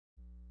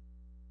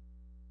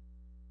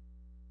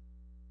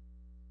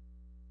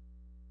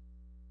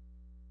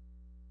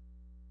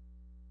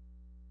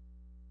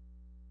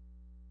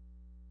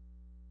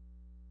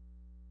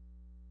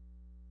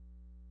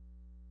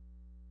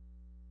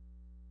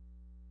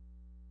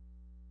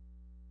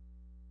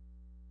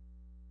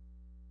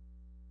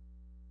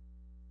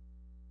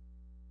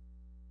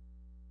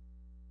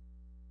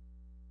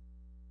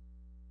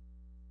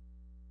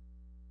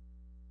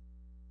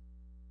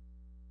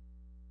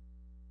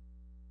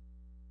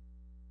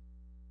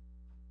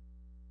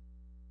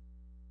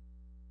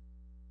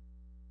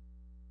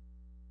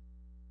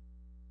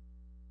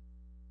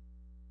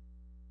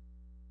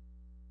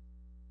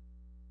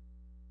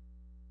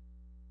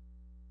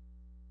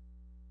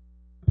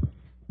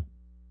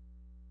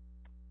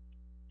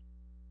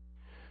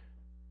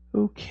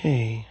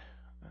Okay.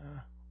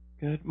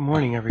 Good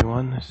morning,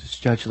 everyone. This is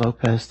Judge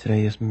Lopez.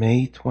 Today is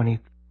May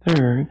 23rd.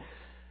 I'm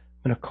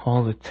going to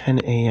call the 10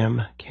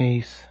 a.m.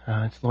 case.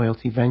 It's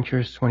Loyalty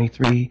Ventures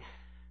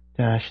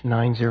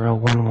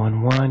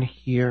 23-90111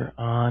 here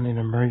on an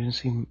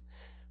emergency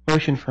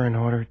motion for an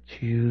order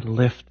to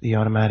lift the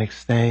automatic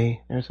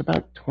stay. There's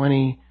about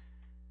 20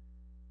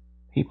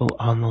 people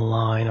on the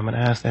line. I'm going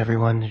to ask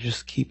everyone to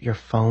just keep your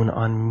phone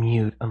on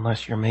mute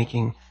unless you're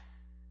making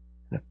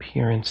an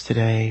appearance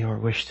today or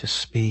wish to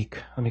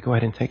speak. Let me go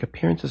ahead and take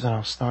appearances, and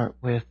I'll start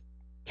with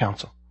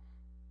counsel.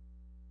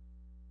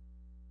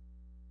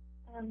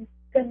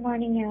 Good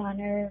morning, Your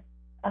Honor.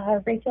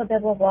 Rachel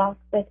Bibble-Walk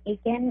with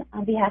Aiken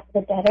on behalf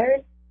of the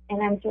debtors,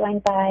 and I'm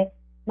joined by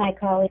my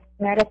colleagues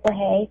Meredith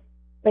LaHaye,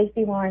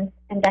 Lacey Lawrence,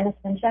 and Dennis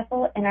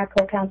Wincheffel, and our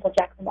co-counsel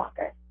Jackson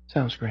Walker.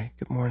 Sounds great.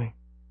 Good morning.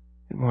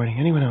 Good morning.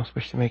 Anyone else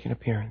wish to make an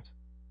appearance?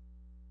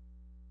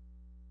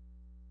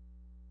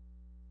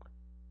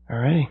 All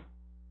righty.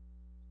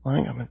 All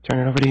right, I'm going to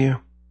turn it over to you.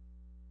 All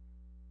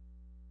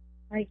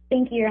right,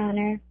 thank you, Your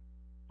Honor.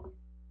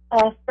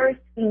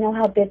 First, we know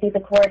how busy the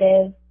court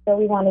is, so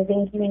we want to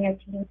thank you and your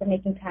team for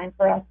making time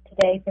for us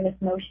today for this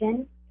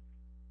motion.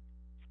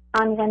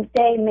 On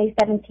Wednesday, May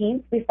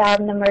 17th, we filed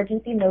an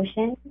emergency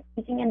motion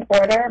seeking an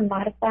order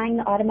modifying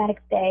the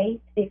automatic stay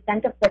to the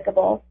extent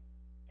applicable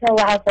to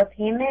allow for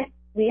payment,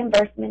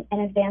 reimbursement,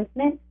 and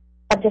advancement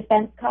of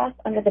defense costs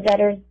under the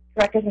debtors,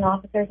 directors, and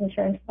officers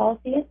insurance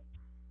policies.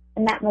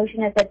 And that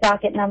motion is at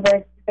docket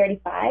number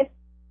 35.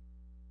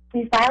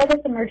 We filed this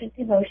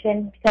emergency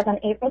motion because on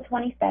April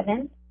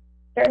 27th,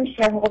 certain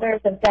shareholders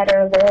of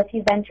debtor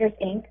Loyalty Ventures,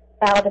 Inc.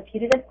 filed a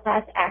putative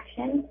class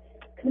action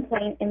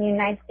complaint in the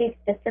United States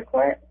District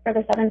Court for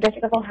the Southern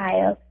District of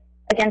Ohio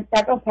against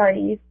several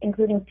parties,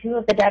 including two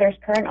of the debtor's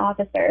current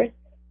officers,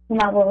 whom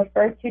I will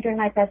refer to during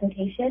my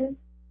presentation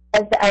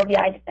as the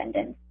LVI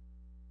defendants.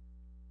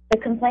 The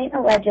complaint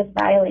alleges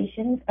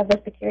violations of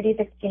the Securities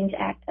Exchange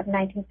Act of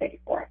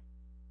 1934.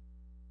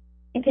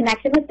 In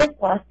connection with this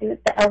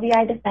lawsuit, the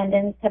LVI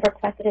defendants have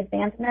requested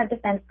advancement of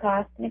defense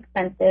costs and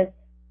expenses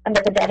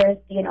under the debtor's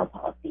D&O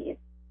policies.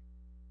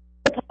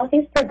 The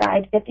policies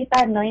provide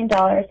 $55 million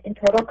in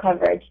total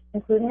coverage,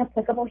 including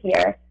applicable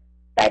here,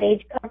 side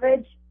age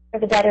coverage for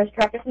the debtors,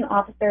 directors, and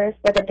officers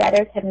where the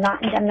debtors have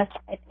not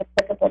indemnified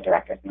applicable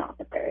directors and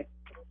officers,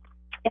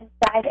 and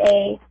side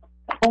A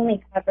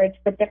only coverage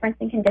with difference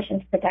in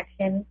conditions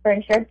protection for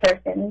insured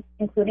persons,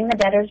 including the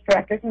debtors,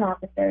 directors, and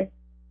officers,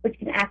 which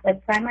can act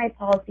like primary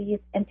policies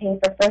and pay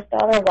for first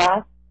dollar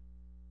loss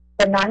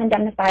for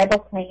non-indemnifiable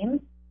claims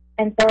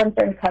and fill in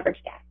certain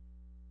coverage gaps.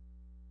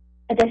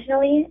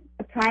 Additionally,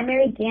 the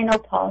primary D&O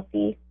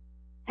policy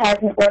has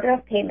an order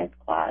of payments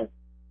clause,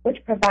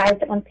 which provides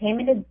that when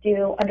payment is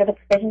due under the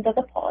provisions of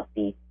the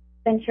policy,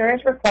 the insurer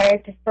is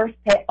required to first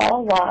pay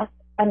all loss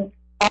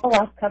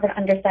covered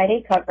under side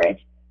A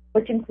coverage,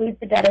 which includes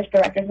the debtors,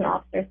 directors, and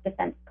officers'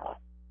 defense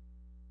costs.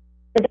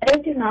 The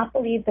debtors do not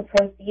believe the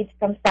proceeds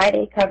from side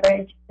A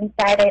coverage and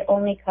side A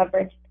only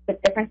coverage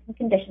with difference in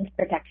conditions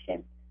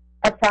protection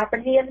are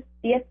property of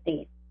the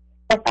estate.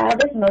 They'll file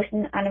this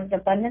motion out of an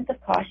abundance of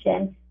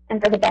caution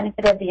and for the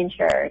benefit of the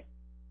insurers.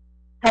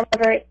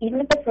 However, even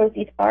if the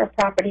proceeds are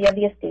property of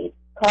the estate,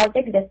 cause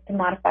exists to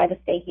modify the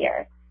stay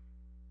here.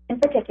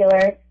 In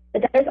particular, the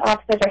debtors'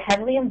 officers are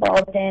heavily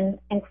involved in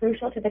and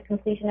crucial to the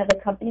completion of the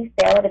company's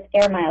sale of its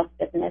air miles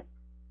business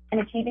and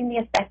achieving the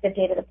effective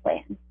date of the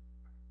plan.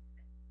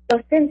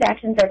 Those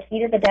transactions are key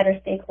to the debtor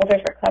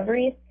stakeholders'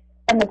 recoveries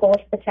and the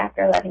goals for the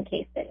Chapter 11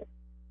 cases.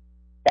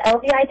 The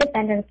LVI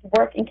defendants'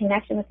 work in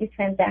connection with these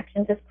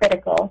transactions is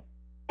critical,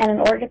 and in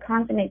order to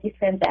consummate these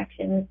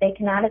transactions, they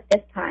cannot at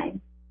this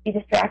time be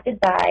distracted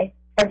by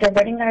or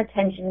diverting their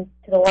attention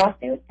to the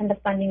lawsuit and the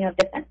funding of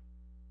defense.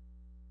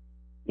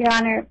 Your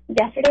Honor,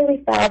 yesterday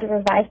we filed a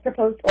revised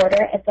proposed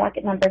order at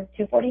docket number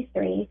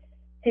 243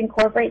 to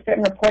incorporate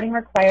certain reporting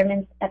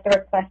requirements at the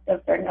request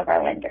of certain of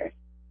our lenders.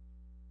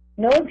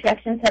 No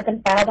objections have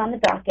been filed on the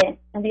docket,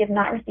 and we have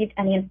not received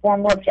any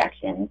informal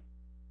objections,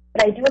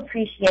 but I do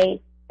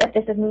appreciate that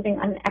this is moving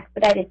on an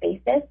expedited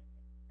basis,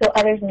 so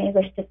others may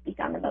wish to speak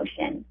on the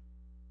motion.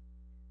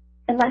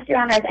 Unless Your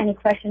Honor has any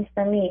questions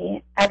for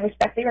me, I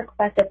respectfully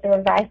request that the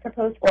revised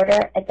proposed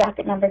order at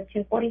docket number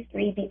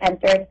 243 be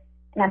entered,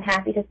 and I'm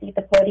happy to cede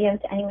the podium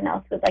to anyone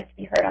else who would like to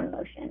be heard on the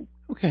motion.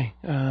 Okay.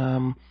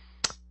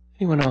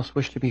 Anyone else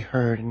wish to be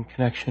heard in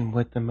connection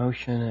with the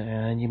motion?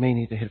 And you may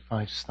need to hit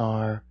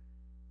 5*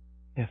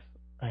 if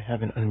I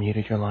haven't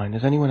unmuted your line.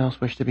 Does anyone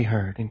else wish to be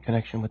heard in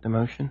connection with the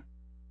motion?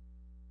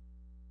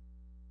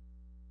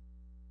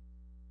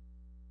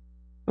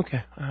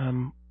 Okay.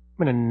 I'm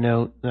going to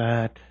note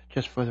that,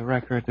 just for the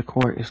record, the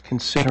court is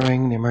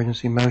considering the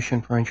emergency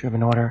motion for entry of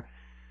an order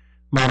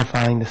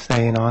modifying the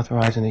stay and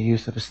authorizing the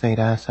use of estate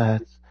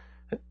assets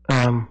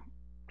to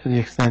the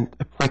extent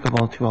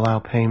applicable to allow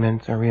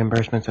payments or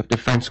reimbursements of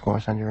defense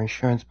costs under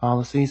insurance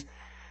policies. It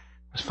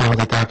was filed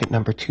at docket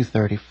number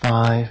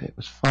 235. It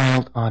was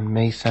filed on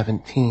May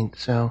 17th.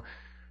 So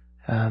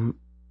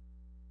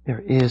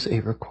there is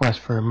a request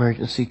for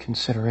emergency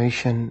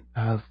consideration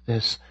of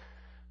this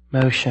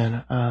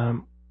motion, I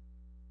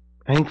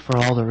think for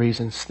all the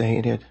reasons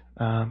stated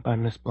by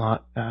Ms.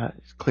 Blott,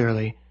 it's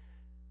clearly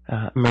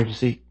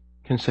emergency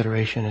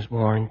consideration is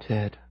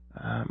warranted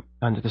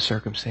under the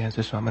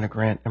circumstances, so I'm going to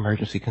grant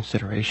emergency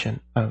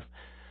consideration of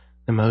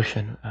the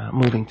motion.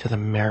 Moving to the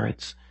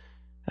merits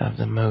of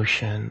the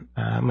motion,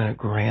 I'm going to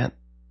grant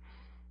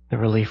the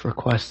relief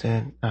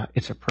requested.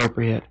 It's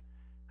appropriate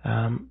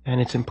and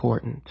it's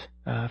important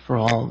for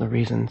all the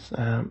reasons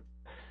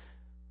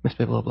Ms.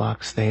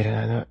 Bibelblock stated.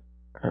 I'm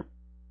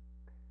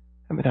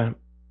going to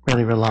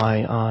really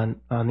rely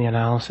on the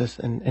analysis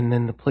and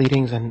then the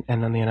pleadings and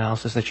on the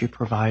analysis that you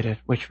provided,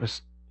 which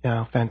was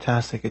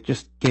fantastic. It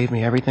just gave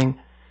me everything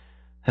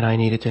that I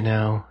needed to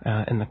know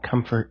and the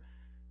comfort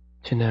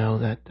to know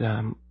that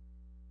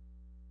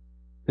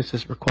this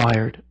is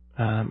required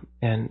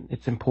and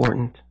it's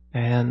important,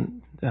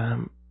 and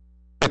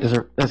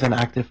there's an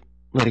active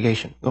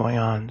litigation going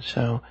on.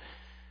 So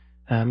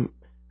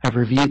I've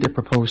reviewed the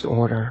proposed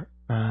order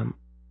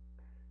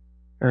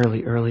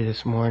early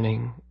this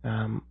morning,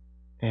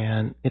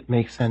 and it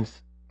makes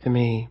sense to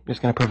me.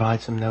 Just going to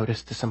provide some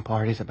notice to some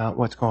parties about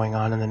what's going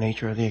on and the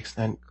nature of the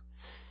extent,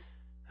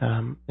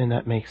 and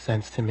that makes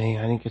sense to me.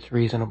 I think it's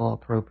reasonable,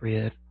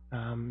 appropriate,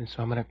 and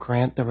so I'm going to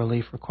grant the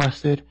relief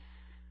requested.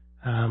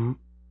 I'm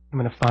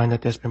going to find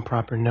that there's been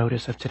proper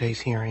notice of today's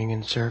hearing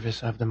in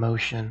service of the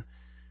motion,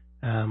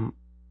 and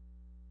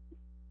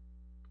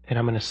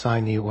I'm going to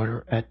sign the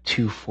order at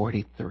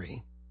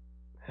 2:43.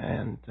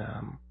 And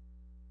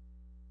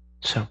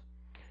so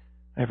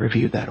I've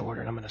reviewed that order,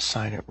 and I'm going to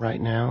sign it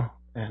right now,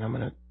 and I'm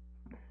going to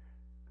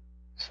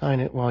sign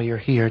it while you're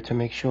here to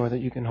make sure that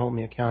you can hold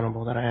me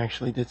accountable that I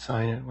actually did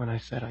sign it when I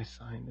said I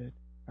signed it.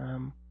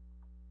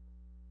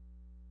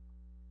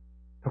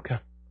 Okay.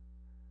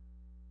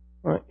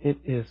 All right, it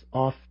is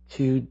off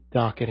to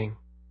docketing.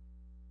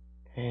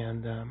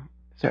 And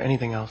is there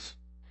anything else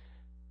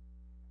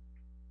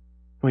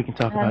we can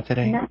talk about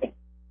today?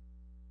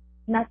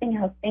 Nothing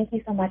else. Thank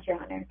you so much,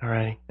 Your Honor. All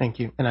right, thank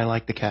you. And I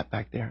like the cat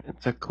back there.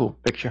 It's a cool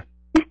picture.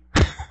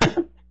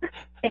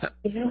 Thank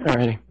you. All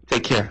righty,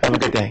 take care. Have a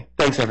good day.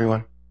 Thanks,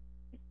 everyone.